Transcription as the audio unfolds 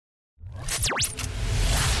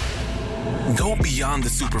Go beyond the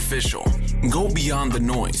superficial. Go beyond the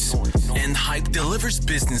noise. End Hype delivers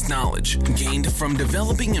business knowledge gained from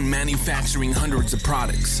developing and manufacturing hundreds of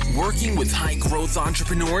products, working with high-growth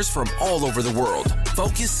entrepreneurs from all over the world.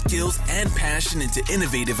 Focus, skills, and passion into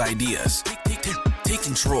innovative ideas. Take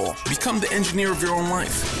control. Become the engineer of your own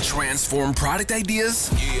life. Transform product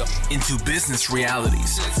ideas into business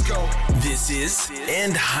realities. Let's go. This is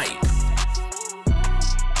End Hype.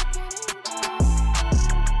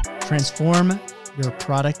 Transform your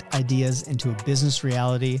product ideas into a business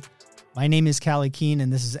reality. My name is Callie Keene,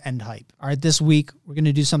 and this is End Hype. All right, this week we're going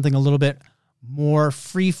to do something a little bit more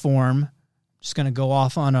free form. Just going to go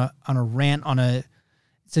off on a rant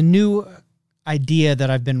it's a new idea that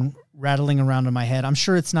I've been rattling around in my head. I'm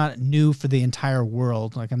sure it's not new for the entire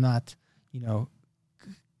world. Like, I'm not,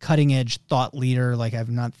 cutting edge thought leader. Like,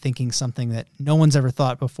 I'm not thinking something that no one's ever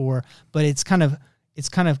thought before, but it's kind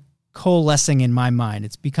of coalescing in my mind.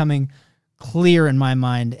 It's becoming clear in my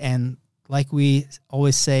mind. And like we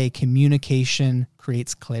always say, communication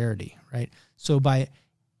creates clarity, right? So by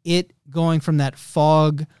it going from that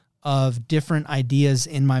fog of different ideas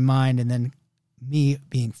in my mind and then me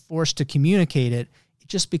being forced to communicate it, it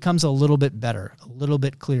just becomes a little bit better, a little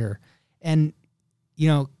bit clearer. And,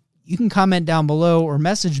 you can comment down below or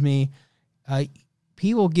message me.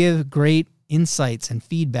 People give great insights and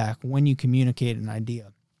feedback when you communicate an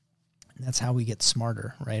idea. And that's how we get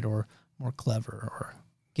smarter, right? Or more clever or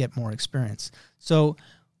get more experience. So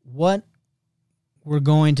what we're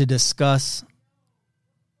going to discuss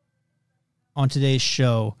on today's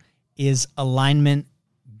show is alignment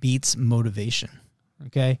beats motivation.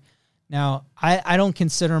 Okay. Now, I don't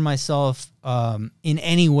consider myself in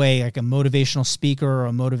any way like a motivational speaker or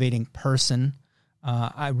a motivating person.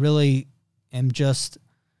 I really am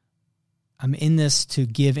I'm in this to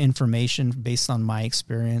give information based on my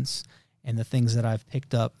experience and the things that I've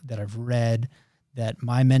picked up, that I've read, that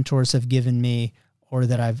my mentors have given me, or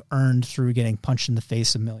that I've earned through getting punched in the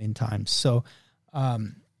face a million times. So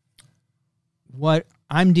what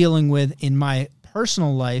I'm dealing with in my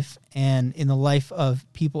personal life and in the life of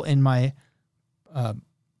people in my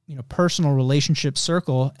personal relationship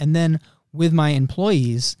circle, and then with my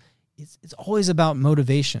employees, it's always about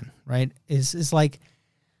motivation, right? It's like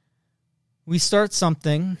we start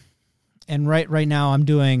something, and right now I'm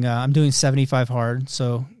doing 75 hard,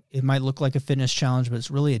 so it might look like a fitness challenge, but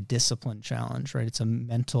it's really a discipline challenge, right? It's a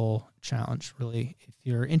mental challenge, really. If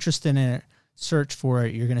you're interested in it, search for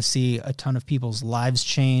it. You're going to see a ton of people's lives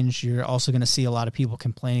change. You're also going to see a lot of people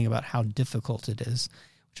complaining about how difficult it is,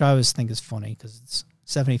 which I always think is funny because it's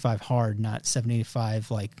 75 hard, not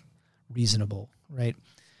 75 like reasonable, right?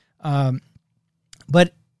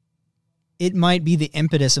 But it might be the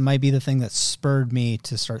impetus. It might be the thing that spurred me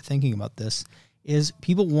to start thinking about this. Is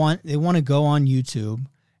people want to go on YouTube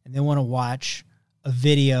and they want to watch a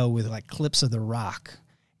video with like clips of The Rock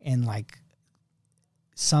and like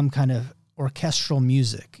some kind of orchestral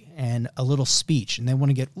music and a little speech, and they want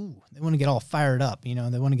to get all fired up, they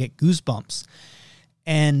want to get goosebumps,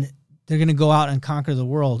 and they're going to go out and conquer the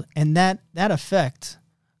world. And that effect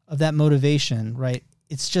of that motivation, right?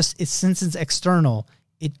 Since it's external,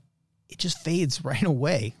 it just fades right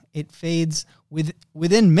away. It fades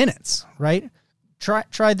within minutes, right?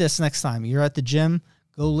 Try this next time you're at the gym.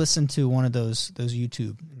 Go listen to one of those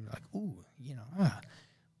YouTube. And you're like, ooh,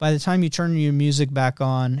 By the time you turn your music back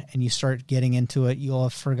on and you start getting into it, you'll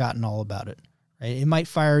have forgotten all about it, right? It might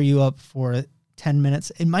fire you up for 10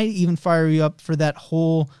 minutes. It might even fire you up for that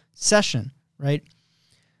whole session, right?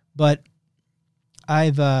 But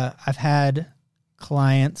I've had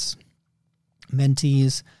clients,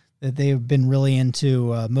 mentees, that they've been really into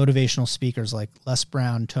motivational speakers like Les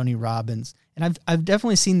Brown, Tony Robbins, and I've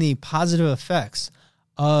definitely seen the positive effects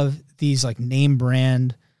of these like name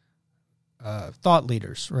brand thought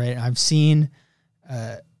leaders, right? I've seen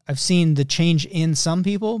the change in some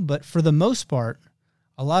people, but for the most part,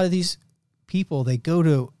 a lot of these people, they go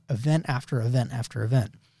to event after event after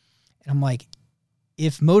event. And I'm like,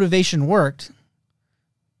 if motivation worked,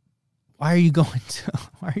 why are you going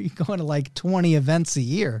to like 20 events a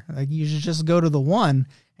year? Like, you should just go to the one,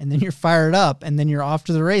 and then you're fired up, and then you're off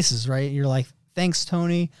to the races, right? You're like, thanks,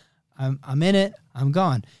 Tony. I'm in it. I'm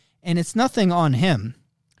gone. And it's nothing on him,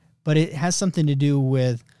 but it has something to do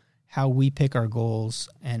with how we pick our goals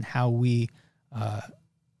and how we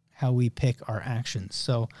pick our actions.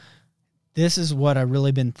 So this is what I've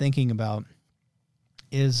really been thinking about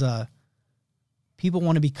is people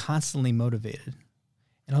want to be constantly motivated.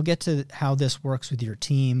 And I'll get to how this works with your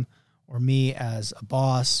team or me as a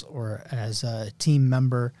boss or as a team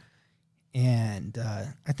member. And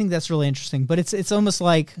I think that's really interesting. But it's almost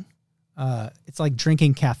like it's like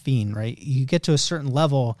drinking caffeine, right? You get to a certain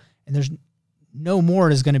level and there's no more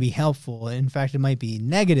is going to be helpful. In fact, it might be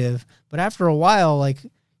negative, but after a while, like,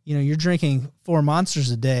 you're drinking 4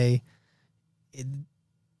 Monsters a day,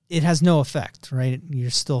 it has no effect, right? You're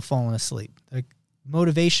still falling asleep. Like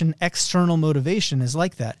motivation, external motivation is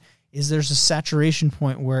like that. There's a saturation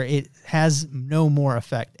point where it has no more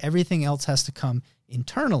effect. Everything else has to come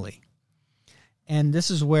internally. And this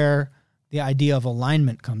is where the idea of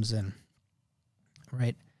alignment comes in,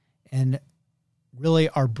 right? And really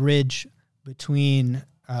our bridge between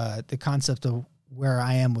the concept of where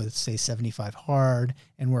I am with, say, 75 Hard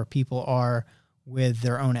and where people are with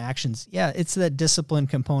their own actions. Yeah, it's that discipline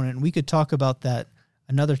component. We could talk about that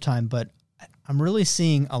another time, but I'm really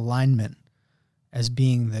seeing alignment as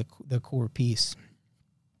being the core piece.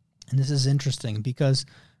 And this is interesting because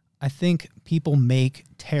I think people make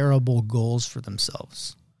terrible goals for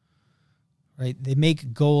themselves, right? They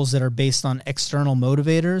make goals that are based on external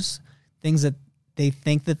motivators, things that they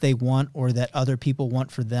think that they want or that other people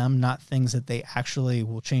want for them, not things that they actually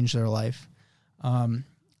will change their life.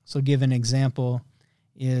 So give an example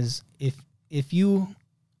is if you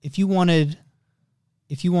wanted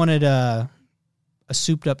a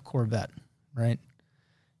souped up Corvette, right?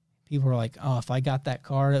 People are like, oh, if I got that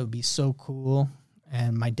car, it would be so cool.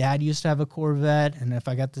 And my dad used to have a Corvette, and if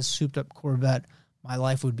I got this souped up Corvette, my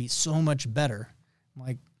life would be so much better. I'm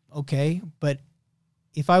like, okay, but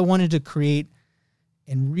if I wanted to create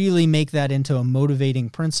and really make that into a motivating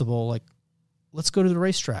principle, like, let's go to the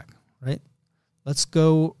racetrack, right? Let's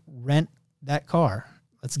go rent that car.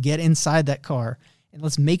 Let's get inside that car and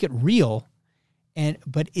let's make it real.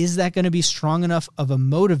 But is that going to be strong enough of a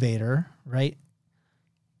motivator, right?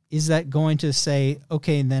 Is that going to say,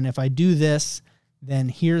 okay, and then if I do this, then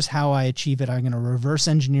here's how I achieve it. I'm going to reverse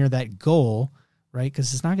engineer that goal, right?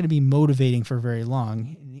 Because it's not going to be motivating for very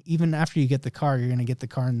long. Even after you get the car, you're going to get the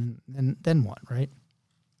car and then what, right?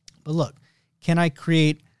 But look, can I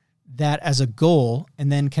create that as a goal, and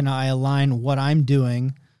then can I align what I'm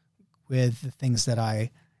doing with the things that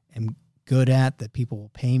I am good at, that people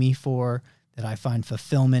will pay me for, that I find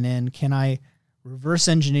fulfillment in? Can I reverse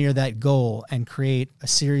engineer that goal and create a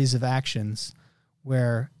series of actions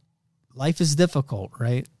where life is difficult,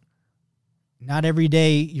 right? Not every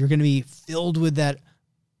day you're going to be filled with that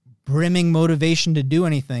brimming motivation to do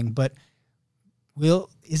anything, but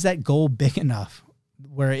is that goal big enough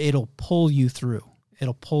where it'll pull you through?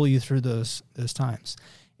 It'll pull you through those times.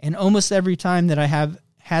 And almost every time that I have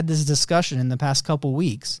had this discussion in the past couple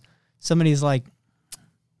weeks, somebody's like,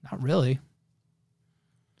 not really.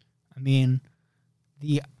 I mean,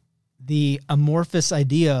 the amorphous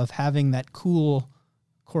idea of having that cool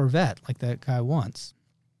Corvette like that guy wants,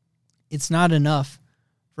 it's not enough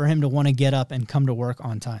for him to want to get up and come to work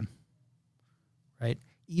on time, right?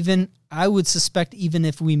 Even, I would suspect, even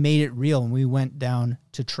if we made it real and we went down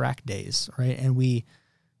to track days, right, and we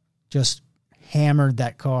just hammered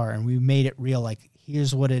that car and we made it real, like,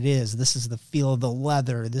 here's what it is. This is the feel of the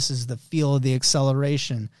leather. This is the feel of the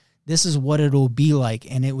acceleration. This is what it'll be like.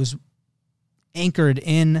 And it was anchored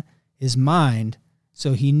in his mind,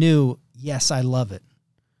 so he knew, yes, I love it.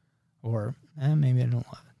 Or maybe I don't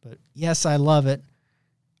love it, but yes, I love it.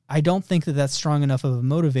 I don't think that that's strong enough of a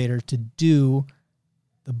motivator to do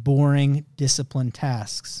the boring, disciplined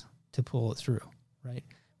tasks to pull it through, right?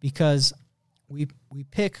 Because we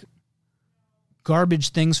pick garbage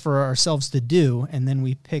things for ourselves to do, and then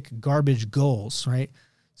we pick garbage goals, right?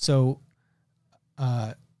 So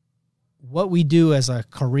what we do as a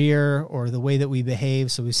career or the way that we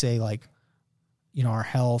behave, so we say, like, our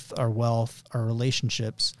health, our wealth, our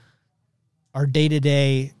relationships, our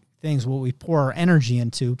day-to-day things, what we pour our energy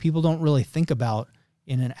into, people don't really think about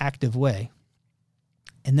in an active way.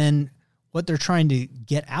 And then what they're trying to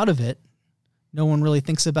get out of it, no one really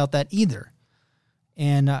thinks about that either.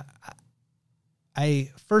 And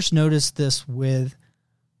I first noticed this with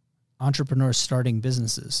entrepreneurs starting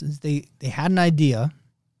businesses. They had an idea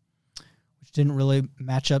which didn't really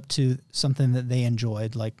match up to something that they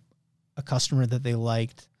enjoyed, like a customer that they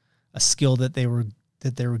liked, a skill that they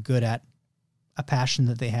were good at, a passion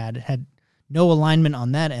that they had no alignment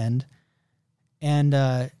on that end. And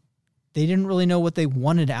they didn't really know what they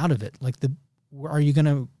wanted out of it. Like, are you going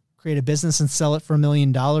to create a business and sell it for $1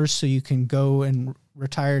 million so you can go and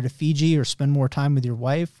retire to Fiji or spend more time with your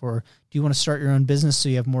wife? Or do you want to start your own business so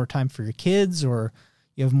you have more time for your kids or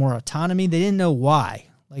you have more autonomy? They didn't know why.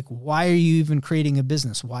 Like, why are you even creating a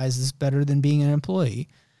business? Why is this better than being an employee?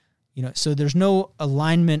 So there's no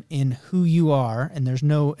alignment in who you are, and there's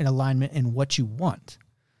no alignment in what you want,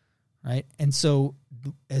 right? And so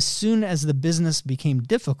as soon as the business became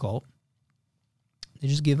difficult, they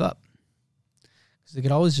just give up. because they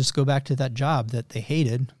could always just go back to that job that they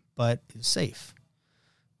hated, but is safe.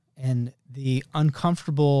 And the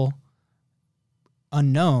uncomfortable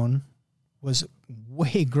unknown was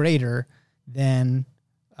way greater than,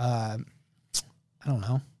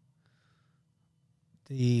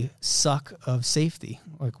 the suck of safety,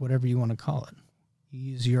 like whatever you want to call it.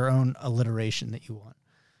 You use your own alliteration that you want.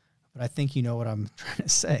 But I think you know what I'm trying to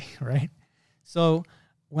say, right? So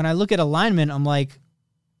when I look at alignment, I'm like,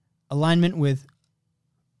 alignment with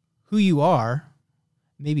who you are,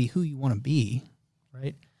 maybe who you want to be,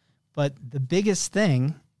 right? But the biggest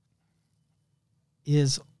thing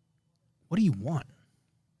is, what do you want?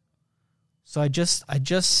 So I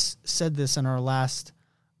just said this in our last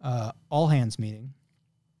all hands meeting.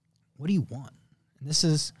 What do you want? And this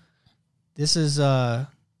is going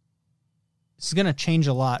to change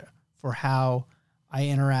a lot for how I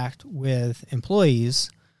interact with employees,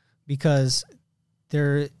 because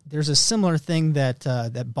there's a similar thing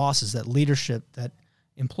that bosses, that leadership, that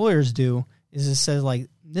employers do, is it says like,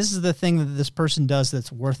 this is the thing that this person does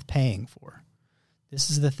that's worth paying for. This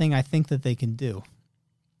is the thing I think that they can do.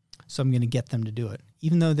 So I'm going to get them to do it.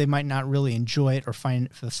 Even though they might not really enjoy it or find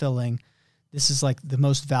it fulfilling, this is like the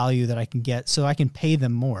most value that I can get, so I can pay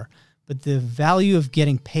them more. But the value of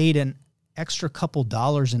getting paid an extra couple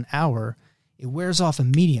dollars an hour, it wears off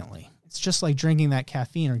immediately. It's just like drinking that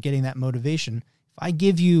caffeine or getting that motivation. If I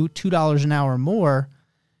give you $2 an hour more,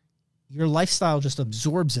 your lifestyle just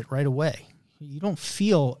absorbs it right away. You don't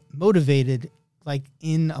feel motivated like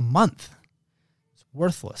in a month. It's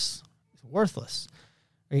worthless. It's worthless.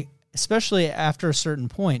 Right? Especially after a certain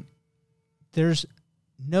point, there's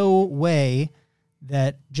no way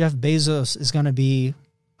that Jeff Bezos is going to be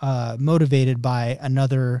motivated by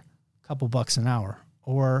another couple bucks an hour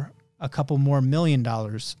or a couple more $1 million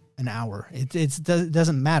an hour. It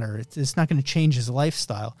doesn't matter. It's not going to change his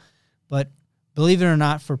lifestyle. But believe it or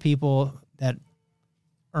not, for people that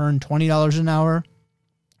earn $20 an hour,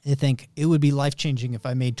 they think it would be life-changing if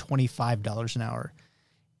I made $25 an hour.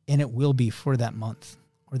 And it will be for that month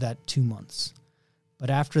or that 2 months. But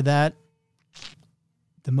after that,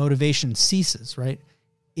 the motivation ceases, right?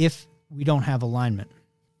 If we don't have alignment.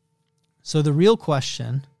 So the real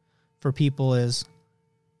question for people is,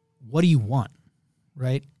 what do you want,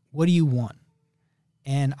 right? What do you want?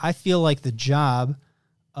 And I feel like the job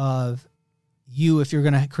of you, if you're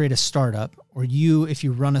going to create a startup, or you, if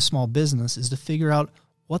you run a small business, is to figure out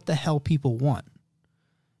what the hell people want.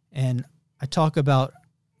 And I talk about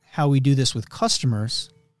how we do this with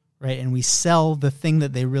customers, right? And we sell the thing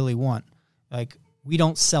that they really want. Like, we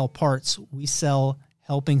don't sell parts. We sell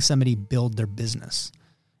helping somebody build their business.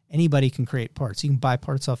 Anybody can create parts. You can buy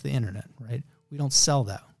parts off the internet, right? We don't sell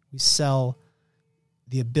that. We sell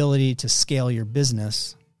the ability to scale your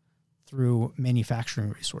business through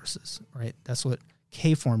manufacturing resources, right? That's what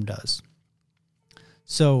K-Form does.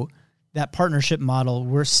 So that partnership model,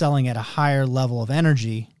 we're selling at a higher level of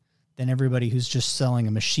energy than everybody who's just selling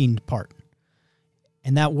a machined part.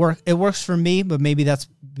 And it works for me, but maybe that's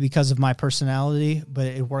because of my personality, but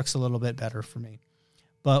it works a little bit better for me.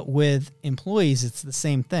 But with employees, it's the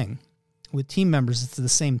same thing. With team members, it's the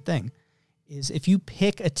same thing. Is if you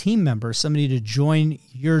pick a team member, somebody to join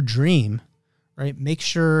your dream, right? Make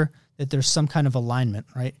sure that there's some kind of alignment,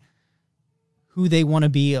 right? Who they want to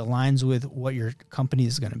be aligns with what your company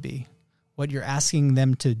is going to be. What you're asking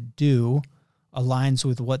them to do aligns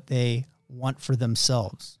with what they want for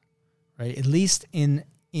themselves. Right? At least in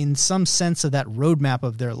some sense of that roadmap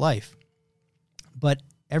of their life. But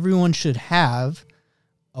everyone should have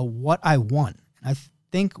a what I want. And I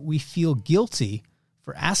think we feel guilty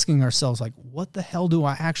for asking ourselves, like, what the hell do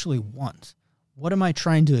I actually want? What am I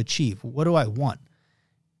trying to achieve? What do I want?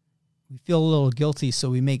 We feel a little guilty,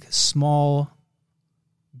 so we make small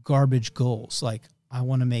garbage goals. Like, I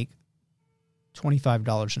want to make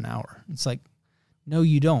 $25 an hour. It's like, no,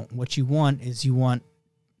 you don't. What you want is you want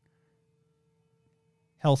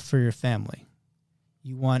health for your family.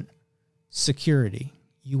 You want security.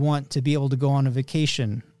 You want to be able to go on a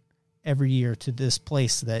vacation every year to this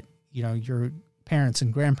place that, you know, your parents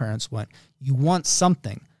and grandparents went. You want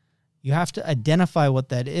something. You have to identify what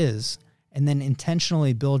that is and then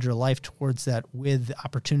intentionally build your life towards that with the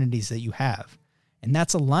opportunities that you have. And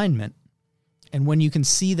that's alignment. And when you can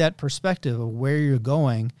see that perspective of where you're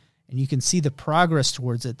going and you can see the progress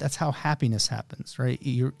towards it, that's how happiness happens, right?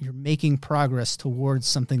 You're making progress towards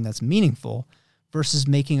something that's meaningful versus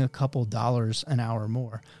making a couple dollars an hour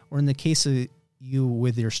more. Or in the case of you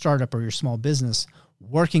with your startup or your small business,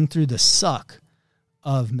 working through the suck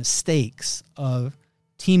of mistakes, of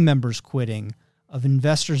team members quitting, of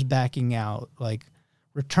investors backing out, like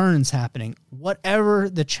returns happening, whatever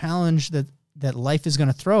the challenge that that life is going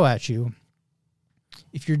to throw at you,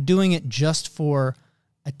 if you're doing it just for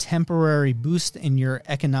a temporary boost in your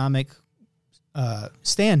economic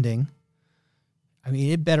standing, I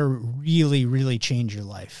mean, it better really, really change your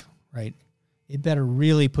life, right? It better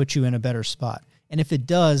really put you in a better spot. And if it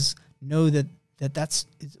does, know that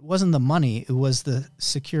it wasn't the money, it was the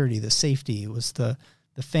security, the safety, it was the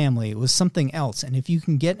family, it was something else. And if you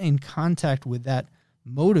can get in contact with that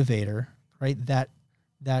motivator, right,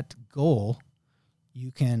 that goal,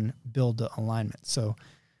 you can build the alignment. So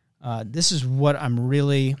this is what I'm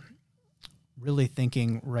really, really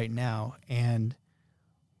thinking right now. And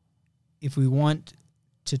if we want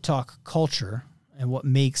to talk culture and what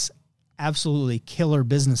makes absolutely killer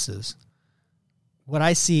businesses, what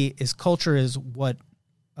I see is culture is what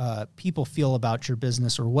people feel about your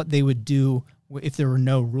business or what they would do if there were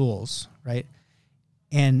no rules, right?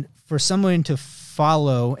 And for someone to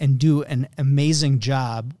follow and do an amazing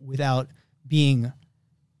job without being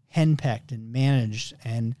henpecked and managed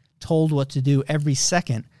and told what to do every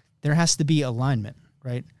second, there has to be alignment,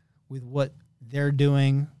 right? With what they're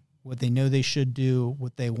doing, what they know they should do,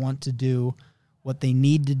 what they want to do, what they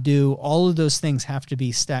need to do. All of those things have to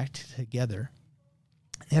be stacked together.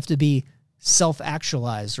 They have to be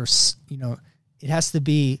self-actualized, or, it has to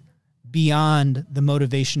be beyond the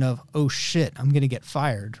motivation of, oh shit, I'm going to get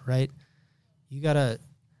fired, right? You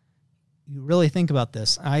really think about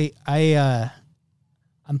this. I'm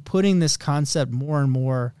putting this concept more and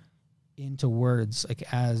more into words, like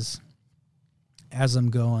as I'm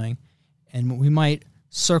going, and we might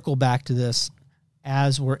circle back to this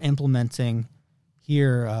as we're implementing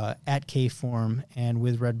here at K-Form and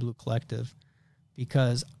with Red Blue Collective,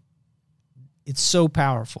 because it's so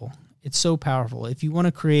powerful. It's so powerful. If you want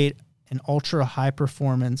to create an ultra high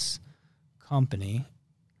performance company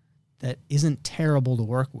that isn't terrible to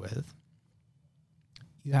work with,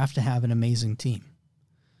 you have to have an amazing team.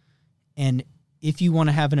 And if you want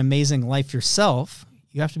to have an amazing life yourself,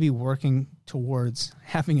 you have to be working towards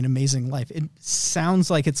having an amazing life. It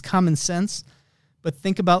sounds like it's common sense, but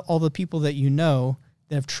think about all the people that you know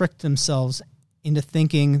that have tricked themselves into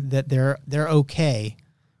thinking that they're okay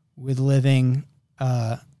with living,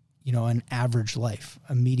 an average life,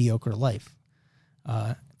 a mediocre life.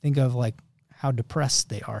 Think of like how depressed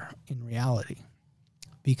they are in reality,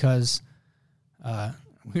 because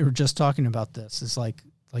we were just talking about this. It's like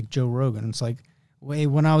Joe Rogan. It's like,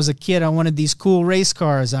 when I was a kid, I wanted these cool race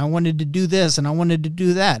cars. I wanted to do this and I wanted to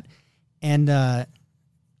do that. And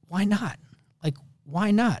why not? Like,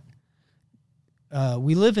 why not?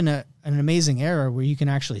 We live in an amazing era where you can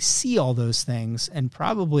actually see all those things and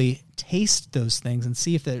probably taste those things and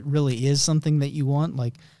see if that really is something that you want.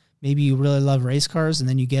 Like maybe you really love race cars and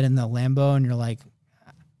then you get in the Lambo and you're like,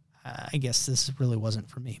 I guess this really wasn't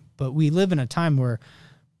for me. But we live in a time where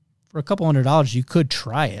for a couple $100, you could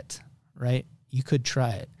try it, right? You could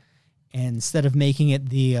try it. And instead of making it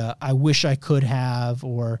the I wish I could have,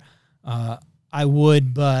 or I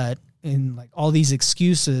would, but in like all these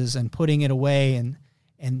excuses and putting it away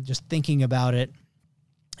and just thinking about it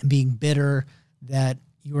and being bitter that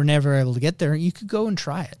you were never able to get there, you could go and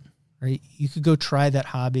try it, right? You could go try that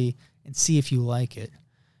hobby and see if you like it.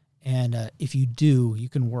 And if you do, you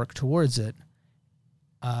can work towards it.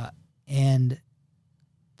 And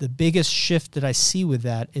the biggest shift that I see with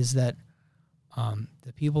that is that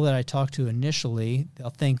the people that I talk to initially, they'll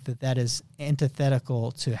think that is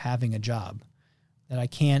antithetical to having a job, that I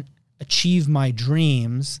can't achieve my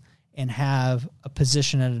dreams and have a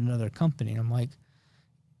position at another company. And I'm like,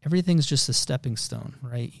 everything's just a stepping stone,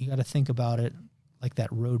 right? You got to think about it like that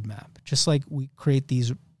roadmap. Just like we create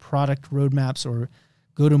these product roadmaps or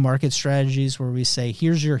go-to-market strategies where we say,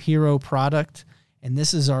 here's your hero product, and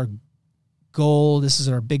this is our goal, this is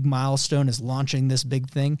our big milestone, is launching this big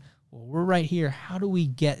thing. Well, we're right here. How do we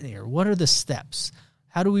get there? What are the steps?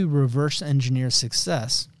 How do we reverse engineer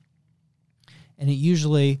success? And it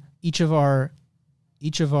usually, each of our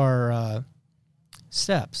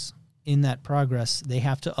steps in that progress, they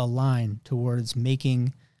have to align towards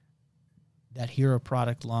making that hero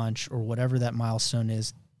product launch or whatever that milestone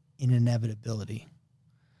is an inevitability.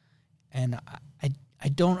 And I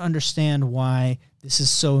don't understand why this is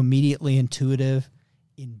so immediately intuitive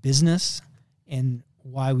in business and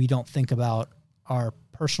why we don't think about our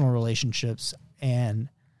personal relationships and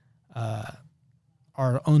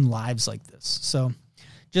our own lives like this. So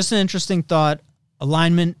just an interesting thought.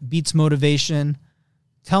 Alignment beats motivation.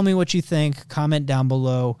 Tell me what you think. Comment down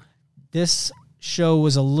below. This show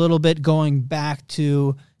was a little bit going back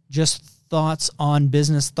to just thoughts on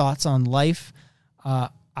business, thoughts on life.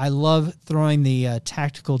 I love throwing the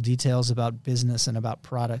tactical details about business and about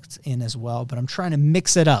products in as well, but I'm trying to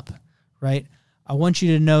mix it up, right? I want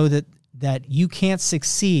you to know that you can't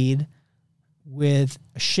succeed with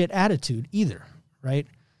a shit attitude either, right?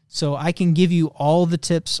 So I can give you all the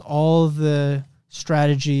tips, all the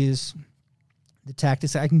strategies, the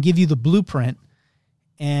tactics. I can give you the blueprint,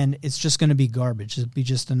 and it's just going to be garbage. It'll be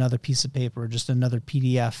just another piece of paper, just another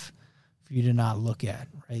PDF for you to not look at,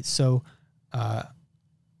 right? So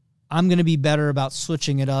I'm going to be better about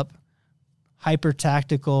switching it up, hyper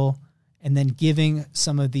tactical, and then giving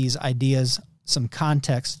some of these ideas some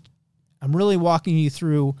context. I'm really walking you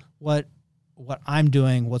through what I'm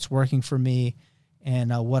doing, what's working for me,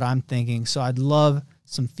 and what I'm thinking. So I'd love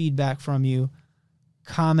some feedback from you.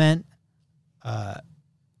 Comment,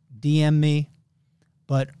 DM me,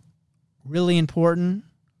 but really important,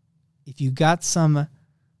 if you got some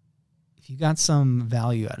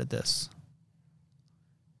value out of this,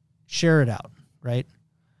 share it out, right?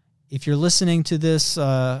 If you're listening to this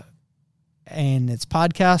in its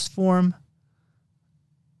podcast form,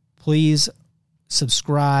 please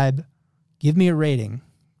subscribe, give me a rating,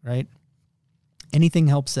 right? Anything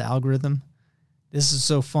helps the algorithm. This is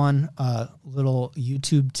so fun. Little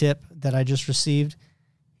YouTube tip that I just received.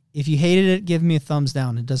 If you hated it, give me a thumbs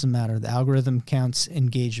down. It doesn't matter. The algorithm counts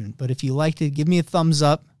engagement. But if you liked it, give me a thumbs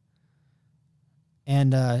up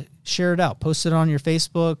and share it out. Post it on your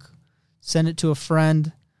Facebook. Send it to a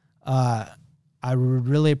friend. I would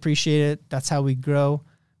really appreciate it. That's how we grow.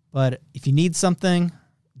 But if you need something,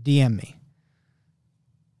 DM me.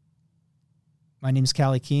 My name is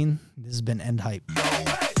Callie Keene. This has been End Hype.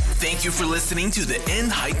 Thank you for listening to the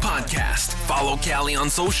End Hype Podcast. Follow Callie on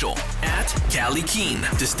social at Callie Keene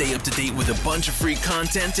to stay up to date with a bunch of free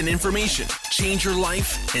content and information. Change your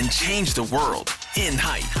life and change the world. End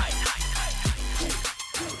Hype.